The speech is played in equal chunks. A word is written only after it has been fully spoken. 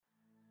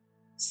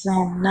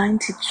Psalm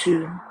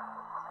 92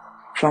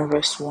 from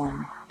verse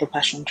 1, the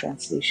Passion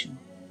Translation.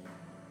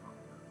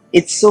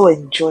 It's so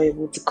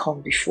enjoyable to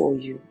come before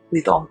you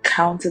with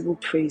uncountable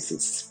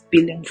praises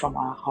spilling from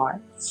our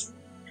hearts.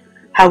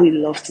 How we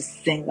love to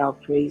sing our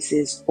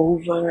praises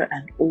over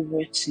and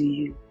over to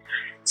you,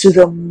 to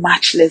the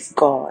matchless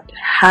God,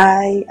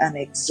 high and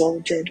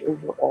exalted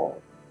over all.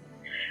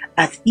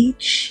 At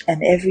each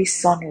and every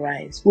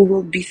sunrise, we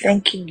will be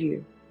thanking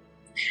you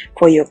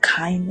for your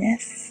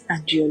kindness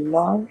and your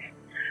love.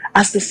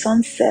 As the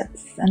sun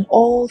sets and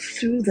all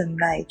through the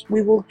night,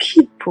 we will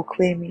keep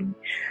proclaiming,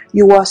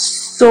 you are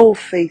so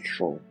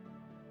faithful.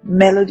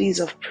 Melodies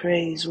of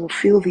praise will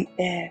fill the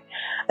air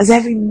as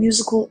every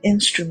musical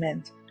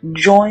instrument,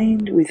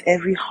 joined with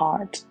every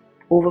heart,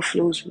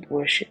 overflows with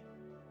worship.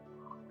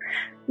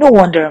 No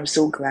wonder I'm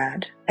so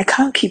glad. I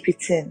can't keep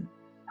it in.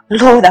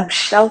 Lord, I'm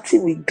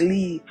shouting with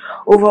glee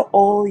over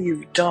all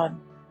you've done,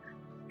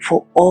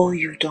 for all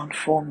you've done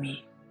for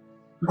me.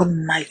 What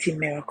mighty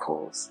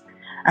miracles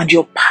and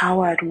your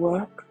power at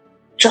work,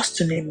 just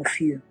to name a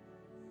few.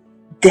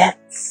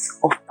 Depths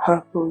of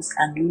purpose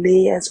and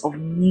layers of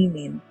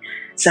meaning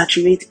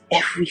saturate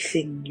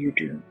everything you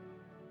do.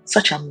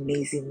 Such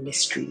amazing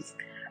mysteries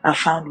are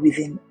found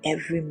within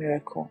every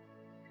miracle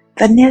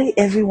that nearly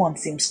everyone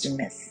seems to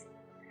miss.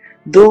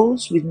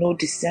 Those with no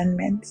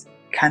discernment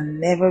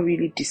can never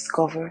really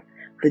discover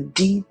the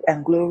deep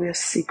and glorious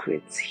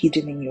secrets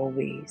hidden in your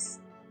ways.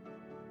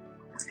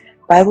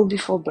 Bible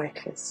before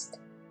breakfast.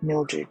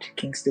 Mildred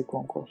Kingsley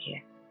Gonko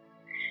here.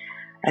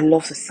 I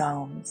love the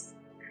Psalms.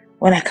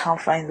 When I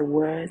can't find the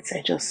words,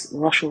 I just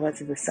rush over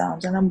to the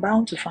Psalms, and I'm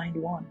bound to find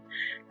one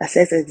that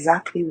says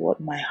exactly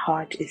what my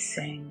heart is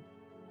saying.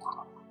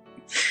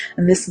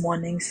 And this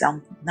morning,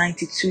 Psalm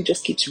 92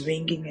 just keeps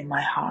ringing in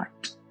my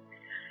heart.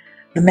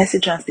 The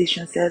Message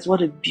translation says,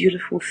 what a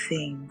beautiful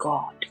thing,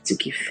 God, to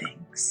give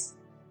thanks.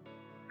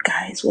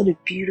 Guys, what a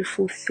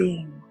beautiful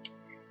thing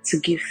to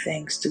give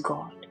thanks to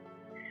God.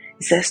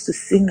 It says to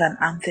sing an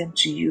anthem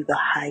to you, the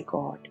high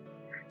God,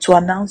 to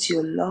announce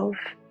your love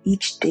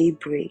each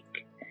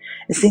daybreak,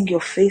 and sing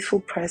your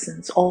faithful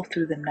presence all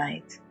through the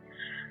night,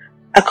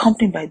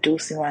 accompanied by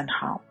dulcimer and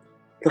harp,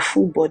 the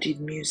full-bodied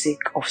music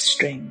of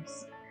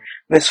strings.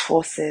 Verse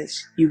 4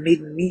 says, you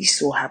made me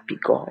so happy,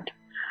 God.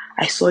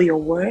 I saw your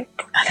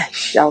work and I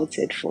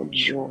shouted for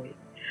joy.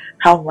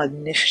 How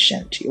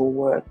magnificent your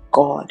work,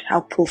 God. How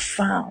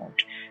profound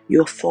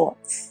your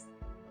thoughts.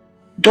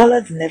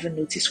 Dollars never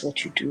notice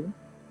what you do.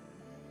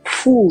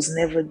 Fools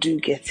never do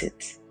get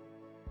it.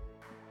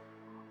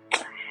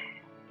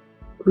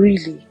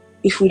 Really,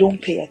 if we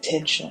don't pay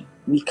attention,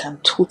 we can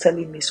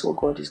totally miss what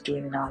God is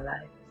doing in our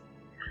lives.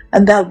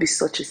 And that would be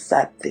such a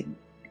sad thing,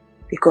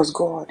 because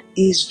God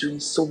is doing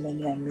so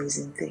many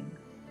amazing things.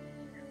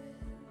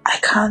 I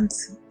can't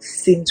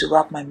seem to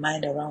wrap my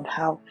mind around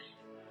how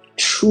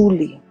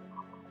truly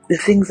the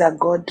things that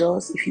God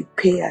does, if you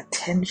pay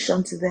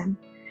attention to them,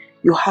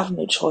 you have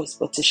no choice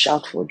but to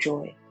shout for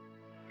joy.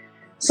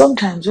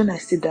 Sometimes when I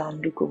sit down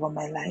and look over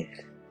my life,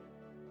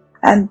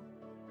 and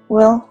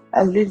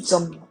I've lived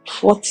some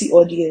 40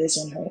 odd years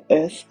on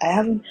earth.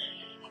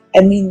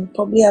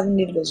 Probably haven't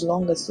lived as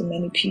long as so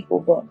many people,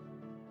 but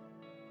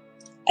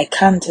I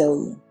can tell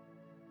you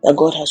that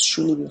God has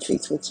truly been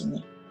faithful to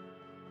me.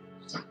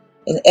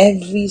 In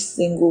every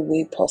single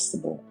way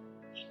possible,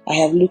 I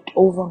have looked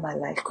over my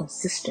life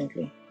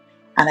consistently,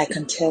 and I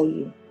can tell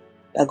you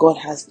that God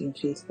has been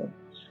faithful.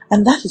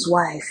 And that is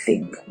why I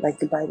think, like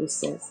the Bible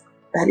says,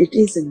 that it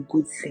is a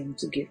good thing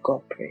to give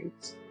God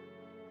praise.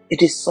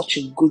 It is such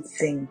a good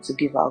thing to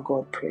give our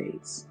God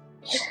praise.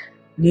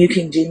 New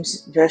King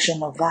James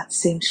Version of that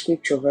same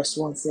scripture, verse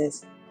 1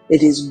 says,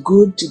 it is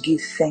good to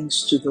give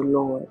thanks to the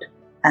Lord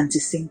and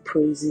to sing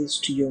praises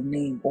to your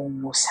name, O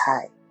Most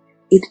High.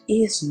 It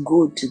is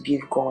good to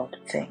give God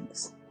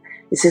thanks.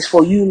 It says,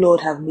 for you, Lord,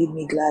 have made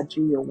me glad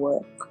through your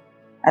work,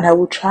 and I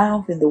will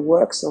triumph in the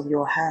works of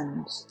your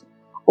hands.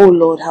 O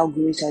Lord, how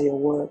great are your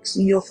works.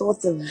 Your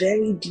thoughts are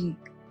very deep.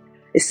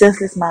 A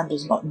senseless man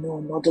does not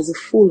know, nor does a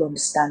fool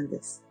understand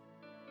this.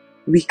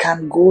 We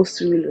can go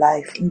through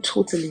life and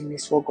totally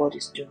miss what God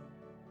is doing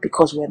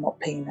because we're not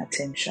paying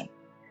attention.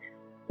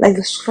 Like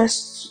the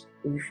first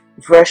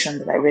version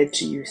that I read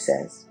to you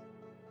says,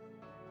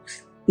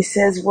 it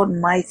says, what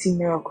mighty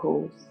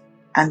miracles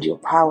and your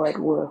power at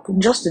work.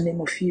 And just to name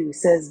a few, it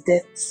says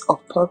depths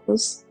of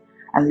purpose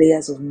and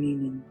layers of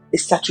meaning.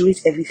 It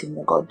saturates everything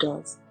that God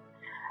does.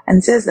 And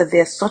it says that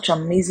there are such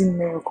amazing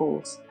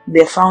miracles.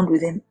 They're found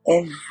within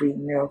every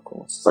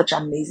miracle. Such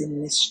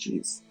amazing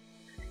mysteries.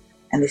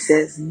 And it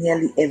says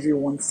nearly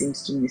everyone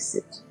seems to miss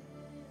it.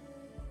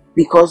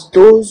 Because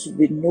those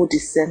with no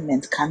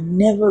discernment can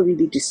never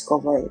really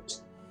discover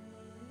it.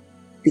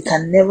 They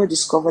can never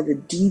discover the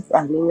deep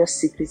and glorious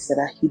secrets that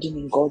are hidden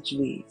in God's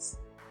ways.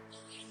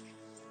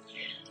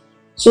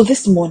 So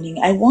this morning,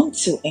 I want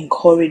to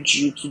encourage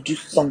you to do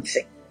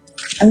something.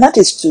 And that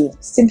is to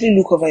simply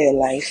look over your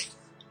life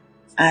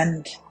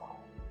and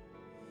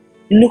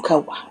look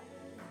at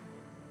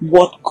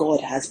what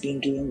God has been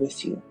doing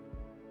with you.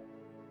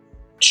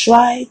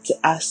 Try to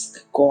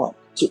ask God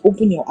to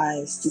open your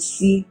eyes to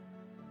see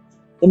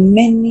the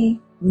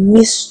many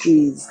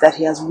mysteries that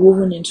He has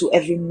woven into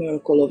every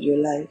miracle of your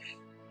life.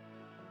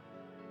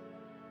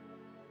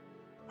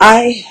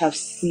 I have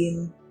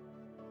seen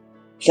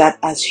that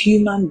as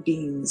human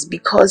beings,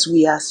 because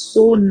we are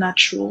so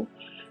natural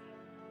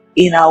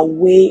in our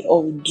way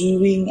of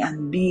doing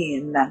and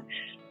being, that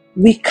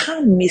we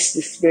can't miss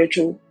the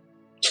spiritual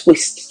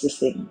twist to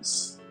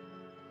things.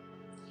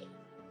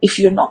 If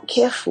you're not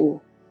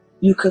careful,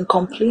 you can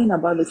complain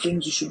about the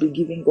things you should be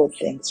giving God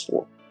thanks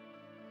for.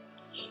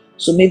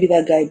 So maybe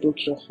that guy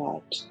broke your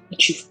heart,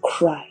 but you've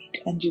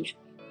cried and you've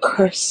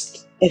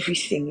cursed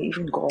everything,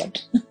 even God.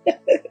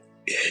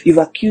 You've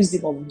accused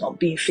Him of not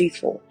being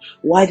faithful.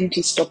 Why didn't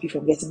He stop you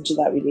from getting into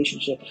that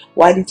relationship?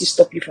 Why didn't He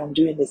stop you from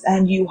doing this?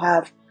 And you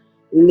have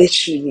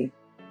literally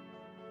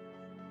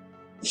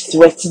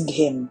threatened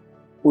Him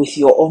with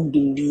your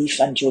unbelief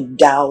and your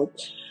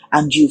doubt,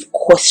 and you've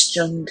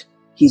questioned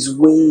His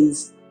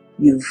ways.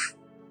 You've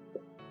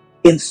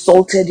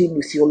insulted Him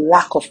with your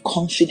lack of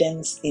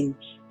confidence in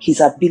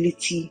His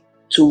ability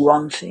to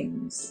run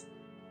things.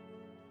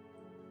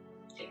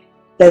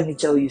 Let me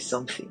tell you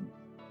something.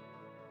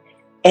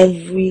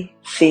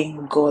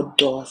 Everything God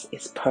does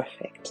is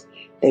perfect.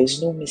 There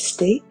is no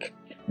mistake,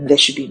 and there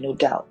should be no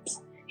doubt.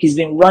 He's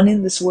been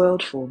running this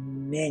world for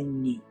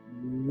many,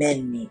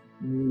 I'm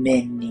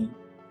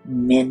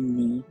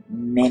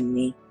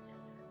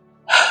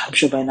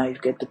sure by now you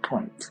get the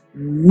point.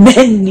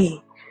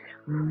 Many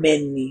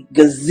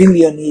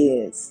gazillion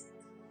years.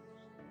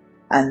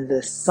 And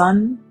the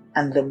sun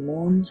and the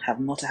moon have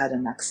not had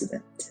an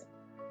accident.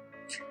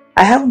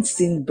 I haven't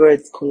seen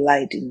birds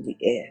collide in the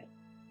air.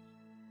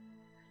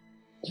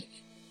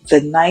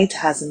 The night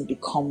hasn't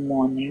become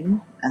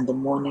morning, and the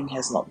morning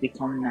has not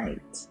become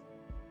night.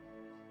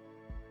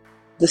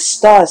 The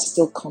stars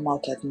still come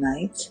out at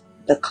night.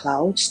 The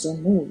cloud still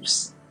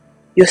moves.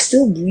 You're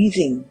still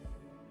breathing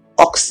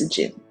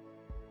oxygen.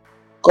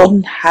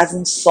 God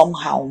hasn't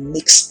somehow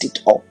mixed it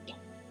up.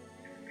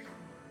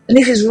 And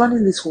if He's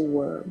running this whole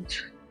world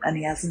and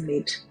He hasn't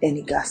made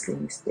any ghastly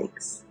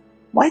mistakes,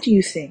 why do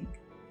you think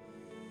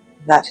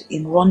that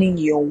in running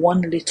your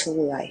one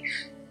little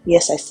life,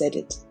 yes, I said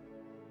it,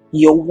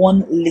 your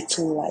one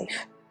little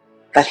life,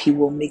 that He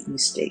will make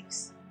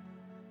mistakes?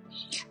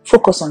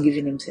 Focus on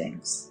giving Him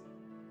thanks.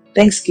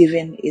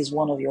 Thanksgiving is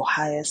one of your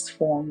highest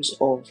forms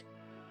of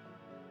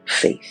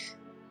faith.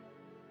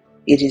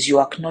 It is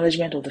your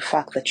acknowledgement of the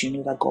fact that you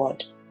know that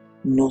God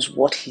knows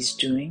what He's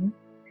doing,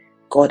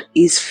 God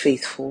is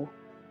faithful,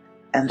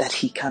 and that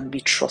He can be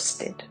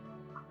trusted.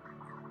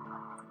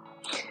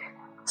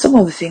 Some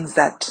of the things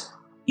that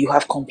you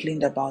have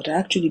complained about are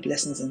actually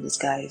blessings in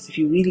disguise if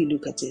you really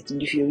look at it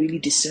and if you're really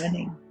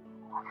discerning.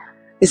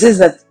 It says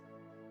that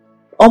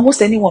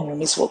almost anyone will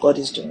miss what God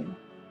is doing.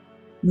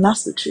 And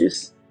that's the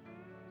truth.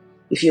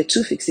 If you're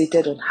too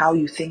fixated on how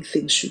you think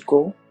things should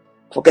go,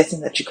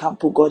 forgetting that you can't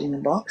put God in a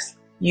box,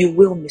 you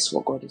will miss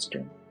what God is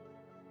doing.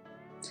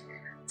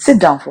 Sit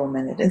down for a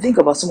minute and think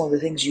about some of the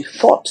things you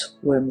thought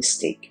were a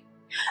mistake.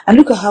 And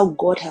look at how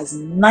God has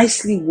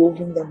nicely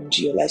woven them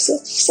into your life,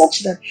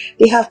 such that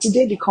they have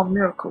today become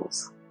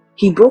miracles.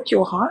 He broke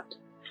your heart,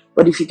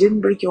 but if He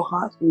didn't break your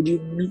heart, would you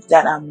meet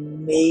that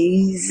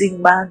amazing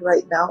man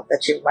right now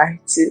that you're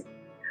married to?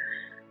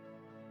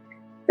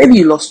 Maybe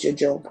you lost your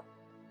job.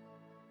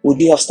 Would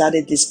you have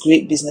started this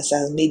great business that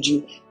has made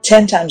you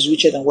 10 times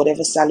richer than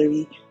whatever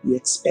salary you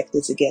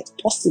expected to get?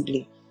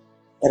 Possibly.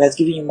 That has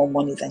given you more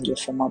money than your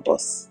former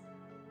boss.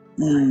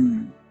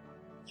 Think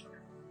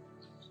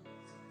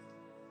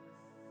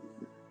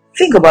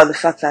about the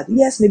fact that,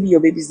 yes, maybe your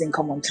babies didn't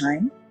come on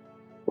time,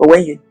 but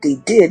when they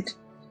did,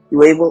 you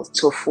were able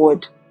to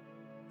afford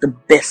the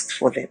best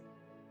for them.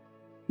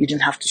 You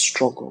didn't have to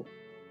struggle.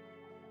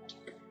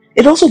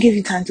 It also gave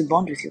you time to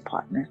bond with your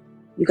partner.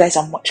 You guys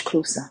are much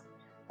closer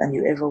than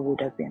you ever would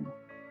have been.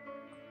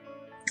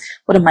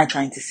 What am I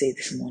trying to say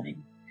this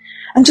morning?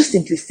 I'm just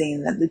simply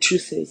saying that the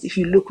truth is, if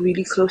you look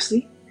really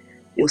closely,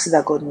 you'll see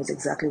that God knows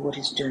exactly what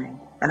He's doing.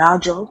 And our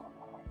job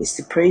is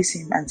to praise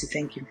Him and to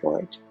thank Him for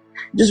it.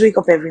 Just wake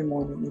up every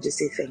morning and just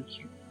say thank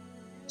you.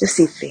 Just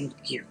say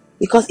thank you.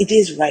 Because it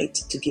is right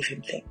to give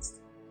Him thanks.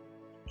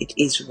 It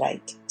is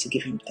right to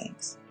give Him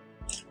thanks.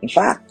 In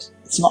fact,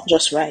 it's not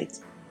just right.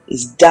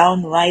 It's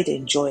downright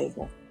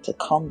enjoyable to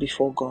come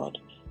before God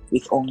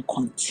with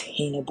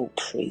uncontainable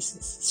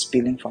praises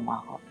spilling from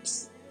our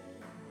hearts.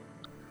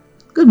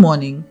 Good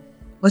morning.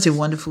 What a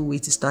wonderful way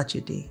to start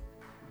your day.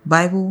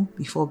 Bible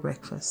before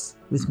breakfast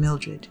with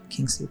Mildred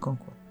Kingsley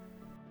Okonkwo.